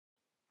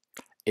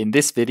In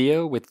this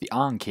video with the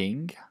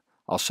AnKing,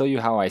 I'll show you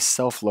how I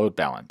self-load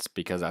balance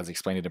because as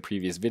explained in a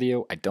previous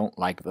video, I don't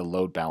like the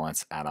load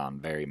balance add-on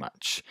very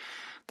much.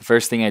 The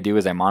first thing I do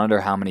is I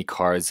monitor how many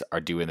cards are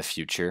due in the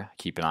future,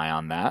 keep an eye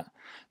on that.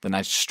 Then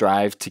I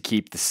strive to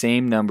keep the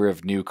same number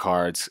of new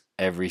cards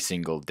every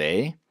single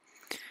day.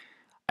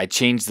 I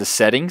change the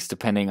settings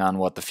depending on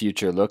what the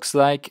future looks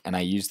like, and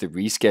I use the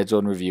reschedule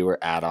and reviewer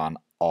add-on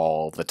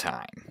all the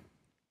time.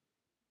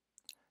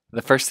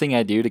 The first thing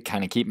I do to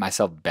kind of keep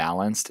myself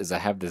balanced is I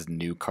have this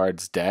new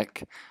cards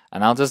deck,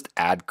 and I'll just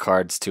add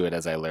cards to it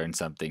as I learn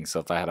something.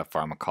 So if I had a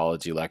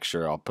pharmacology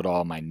lecture, I'll put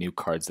all my new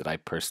cards that I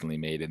personally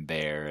made in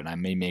there, and I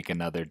may make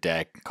another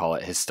deck, call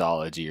it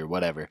histology or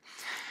whatever.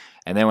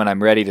 And then when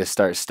I'm ready to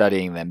start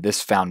studying them,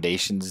 this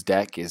foundations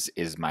deck is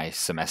my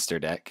semester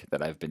deck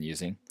that I've been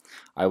using.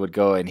 I would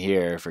go in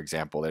here, for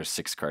example, there's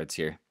 6 cards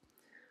here.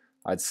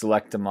 I'd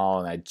select them all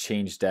and I'd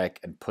change deck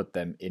and put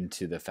them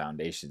into the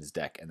foundations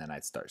deck, and then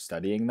I'd start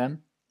studying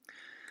them.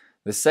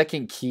 The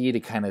second key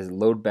to kind of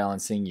load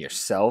balancing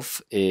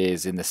yourself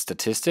is in the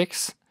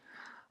statistics.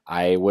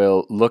 I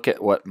will look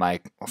at what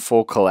my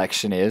full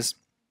collection is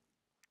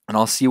and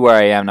I'll see where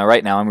I am. Now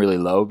right now I'm really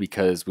low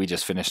because we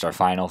just finished our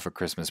final for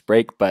Christmas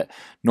break, but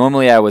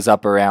normally I was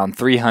up around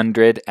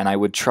 300 and I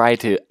would try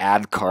to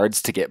add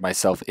cards to get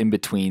myself in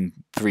between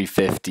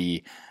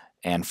 350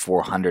 and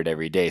 400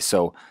 every day.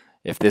 So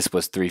if this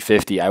was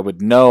 350, I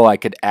would know I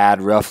could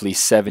add roughly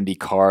 70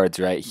 cards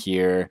right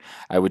here.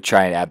 I would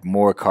try and add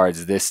more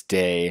cards this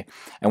day.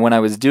 And when I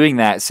was doing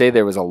that, say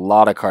there was a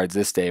lot of cards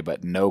this day,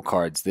 but no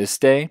cards this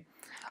day,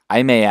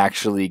 I may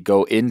actually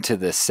go into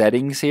the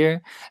settings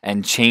here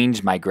and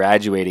change my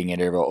graduating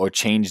interval or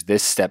change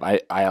this step. I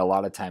a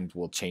lot of times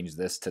will change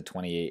this to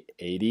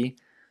 2880.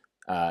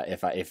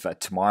 If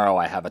tomorrow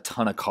I have a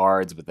ton of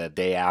cards, but the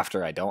day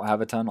after I don't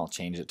have a ton, I'll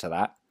change it to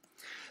that.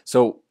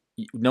 So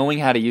knowing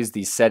how to use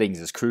these settings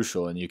is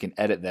crucial, and you can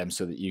edit them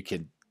so that you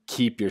can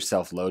keep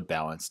yourself load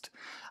balanced.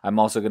 I'm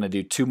also going to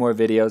do 2 more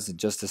videos in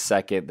just a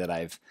second that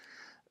I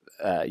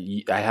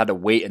had to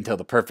wait until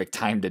the perfect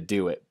time to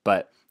do it,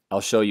 but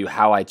I'll show you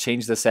how I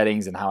change the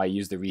settings and how I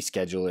use the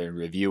rescheduler and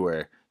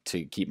reviewer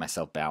to keep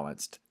myself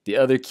balanced. The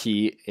other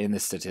key in the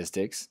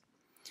statistics,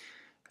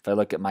 if I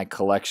look at my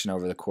collection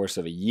over the course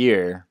of a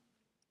year,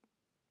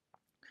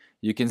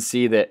 you can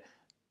see that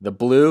the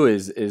blue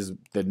is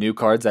the new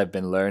cards I've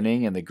been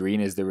learning, and the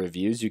green is the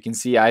reviews. You can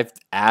see I've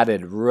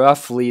added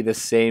roughly the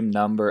same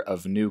number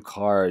of new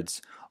cards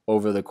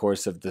over the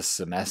course of the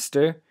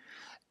semester.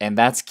 And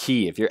that's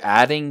key. If you're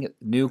adding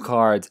new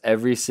cards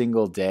every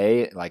single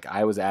day, like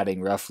I was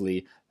adding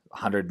roughly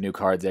 100 new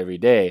cards every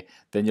day,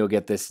 then you'll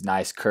get this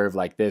nice curve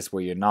like this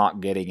where you're not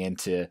getting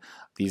into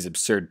these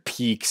absurd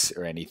peaks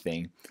or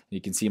anything.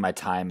 You can see my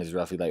time is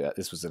roughly like that.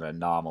 This was an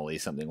anomaly.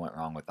 Something went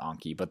wrong with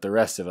Anki, but the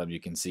rest of them you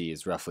can see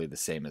is roughly the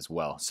same as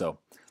well. So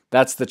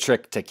that's the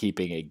trick to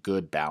keeping a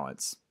good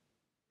balance.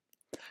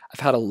 I've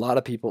had a lot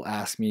of people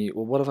ask me,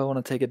 well, what if I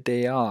want to take a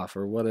day off?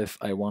 Or what if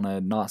I want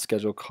to not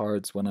schedule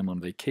cards when I'm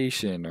on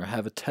vacation or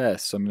have a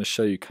test? So I'm going to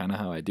show you kind of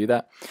how I do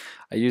that.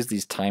 I use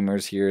these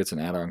timers here. It's an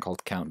add-on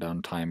called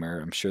Countdown Timer.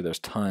 I'm sure there's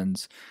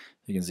tons.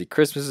 You can see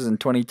Christmas is in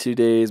 22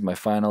 days. My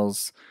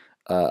finals,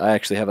 I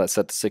actually have that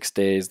set to 6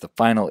 days. The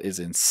final is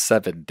in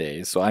 7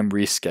 days. So I'm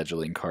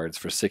rescheduling cards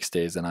for 6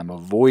 days, and I'm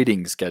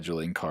avoiding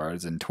scheduling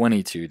cards in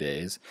 22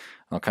 days.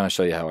 I'll kind of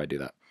show you how I do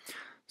that.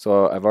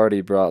 So I've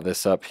already brought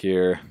this up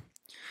here.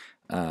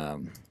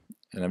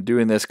 And I'm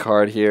doing this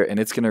card here, and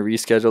it's going to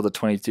reschedule the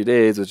 22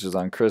 days, which is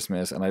on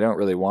Christmas, and I don't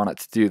really want it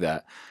to do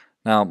that.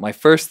 Now, my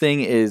first thing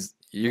is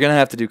you're going to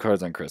have to do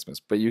cards on Christmas,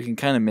 but you can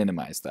kind of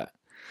minimize that.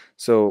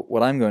 So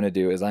what I'm going to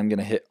do is I'm going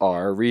to hit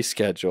R,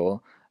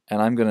 reschedule,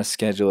 and I'm going to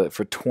schedule it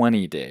for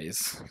 20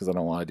 days because I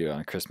don't want to do it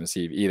on Christmas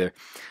Eve either.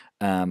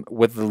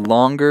 With the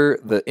longer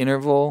the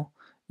interval,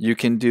 you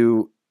can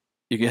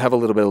have a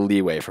little bit of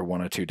leeway for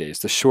 1 or 2 days.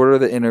 The shorter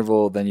the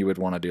interval, then you would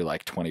want to do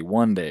like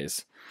 21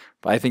 days.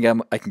 But I think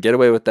I can get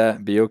away with that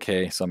and be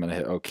okay, so I'm going to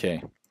hit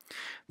OK.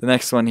 The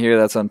next one here,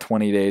 that's on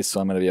 20 days, so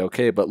I'm going to be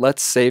okay. But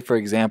let's say, for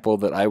example,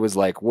 that I was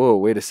like, whoa,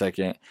 wait a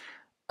second,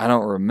 I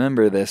don't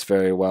remember this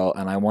very well,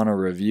 and I want to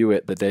review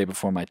it the day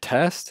before my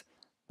test.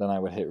 Then I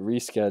would hit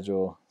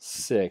reschedule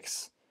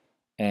 6,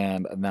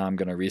 and now I'm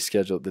going to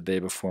reschedule it the day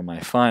before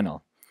my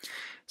final.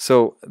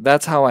 So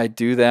that's how I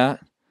do that,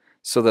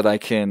 so that I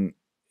can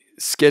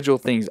schedule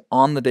things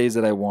on the days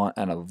that I want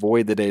and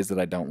avoid the days that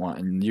I don't want.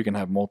 And you can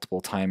have multiple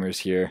timers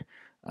here.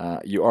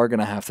 You are going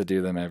to have to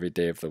do them every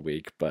day of the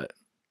week, but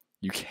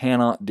you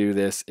cannot do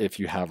this if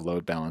you have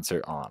load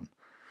balancer on.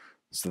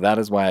 So that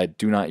is why I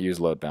do not use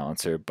load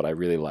balancer, but I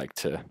really like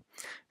to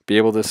be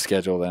able to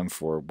schedule them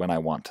for when I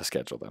want to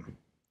schedule them.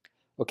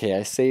 Okay,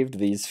 I saved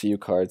these few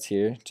cards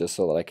here just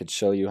so that I could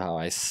show you how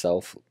I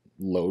self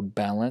load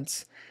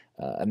balance.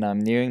 And I'm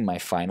nearing my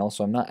final,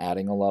 so I'm not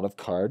adding a lot of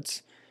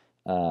cards.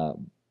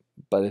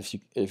 But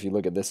if you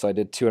look at this, so I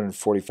did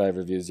 245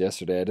 reviews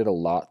yesterday. I did a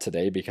lot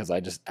today because I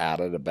just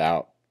added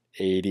about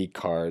 80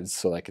 cards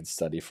so I could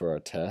study for our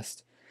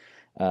test.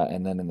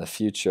 And then in the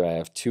future, I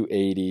have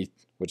 280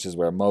 which is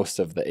where most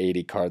of the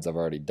 80 cards I've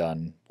already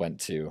done went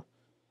to.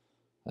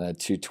 And then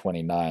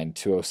 229,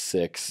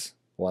 206,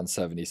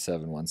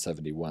 177,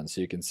 171.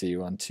 So you can see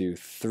 1, 2,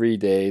 3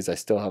 days, I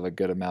still have a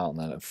good amount,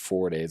 and then at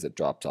 4 days it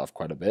dropped off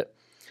quite a bit.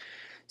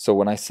 So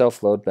when I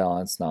self-load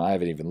balance, now I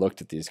haven't even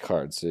looked at these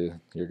cards, so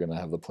you're going to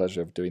have the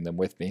pleasure of doing them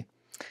with me.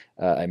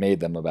 I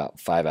made them about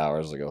 5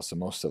 hours ago, so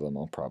most of them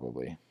I'll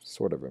probably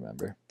sort of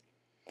remember.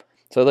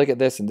 So I look at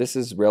this, and this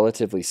is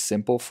relatively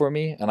simple for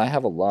me, and I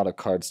have a lot of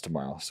cards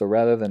tomorrow. So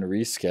rather than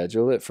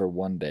reschedule it for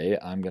 1 day,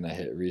 I'm going to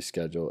hit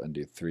reschedule and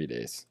do 3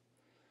 days.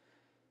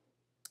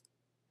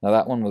 Now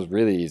that one was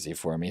really easy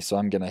for me, so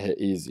I'm going to hit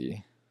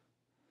easy.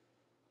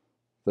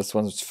 This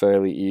one's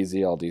fairly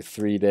easy. I'll do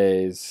 3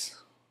 days.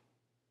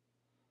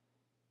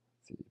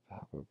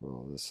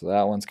 So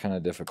that one's kind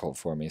of difficult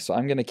for me. So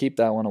I'm going to keep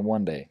that one on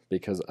 1 day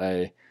because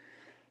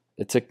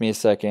it took me a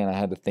second. I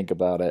had to think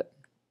about it.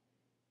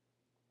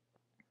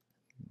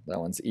 That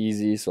one's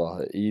easy, so I'll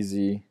hit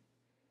easy.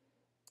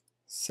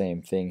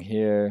 Same thing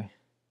here.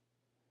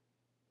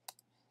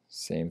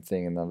 Same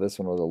thing. And now this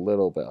one was a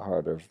little bit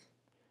harder.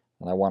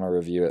 And I want to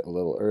review it a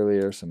little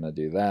earlier, so I'm going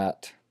to do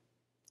that.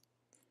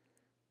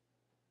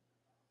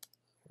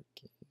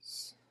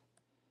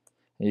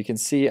 And you can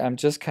see I'm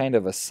just kind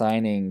of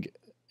assigning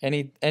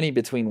any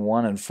between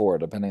 1 and 4,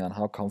 depending on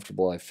how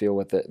comfortable I feel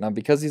with it. Now,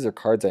 because these are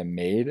cards I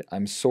made,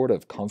 I'm sort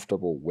of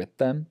comfortable with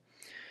them.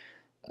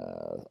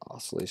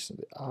 Oscillation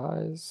of the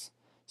eyes.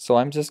 So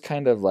I'm just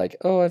kind of like,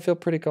 oh, I feel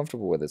pretty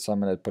comfortable with it, so I'm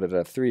going to put it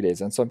at 3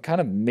 days. And so I'm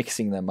kind of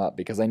mixing them up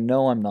because I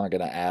know I'm not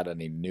going to add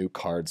any new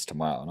cards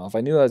tomorrow. Now, if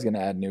I knew I was going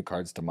to add new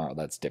cards tomorrow,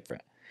 that's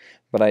different.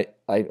 But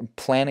I'm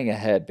planning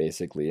ahead,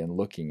 basically, and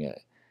looking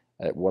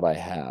at what I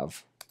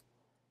have.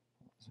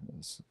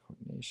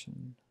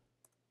 Coordination.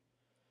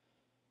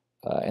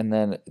 And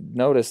then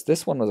notice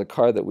this one was a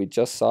card that we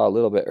just saw a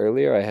little bit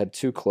earlier. I had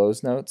 2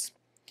 close notes.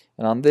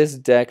 And on this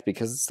deck,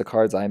 because it's the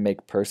cards I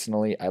make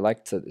personally, I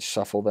like to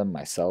shuffle them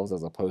myself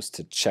as opposed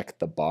to check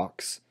the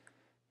box.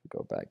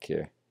 Go back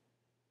here.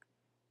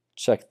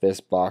 Check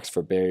this box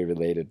for berry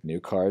related new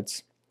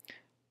cards.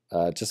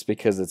 Just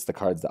because it's the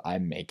cards that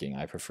I'm making,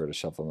 I prefer to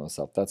shuffle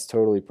myself. That's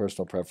totally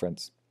personal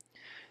preference.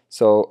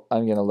 So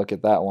I'm going to look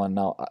at that one.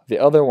 Now, the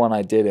other one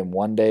I did in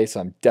 1 day,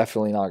 so I'm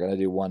definitely not going to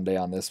do 1 day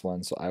on this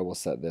one, so I will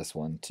set this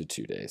one to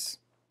 2 days.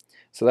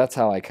 So that's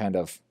how I kind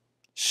of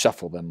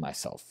shuffle them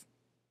myself.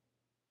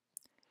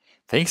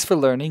 Thanks for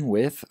learning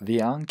with the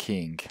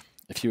AnKing.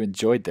 If you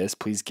enjoyed this,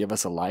 please give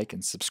us a like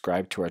and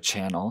subscribe to our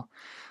channel.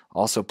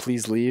 Also,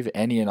 please leave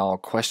any and all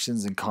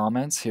questions and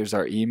comments. Here's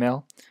our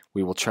email.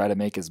 We will try to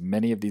make as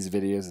many of these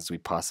videos as we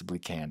possibly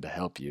can to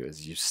help you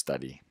as you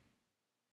study.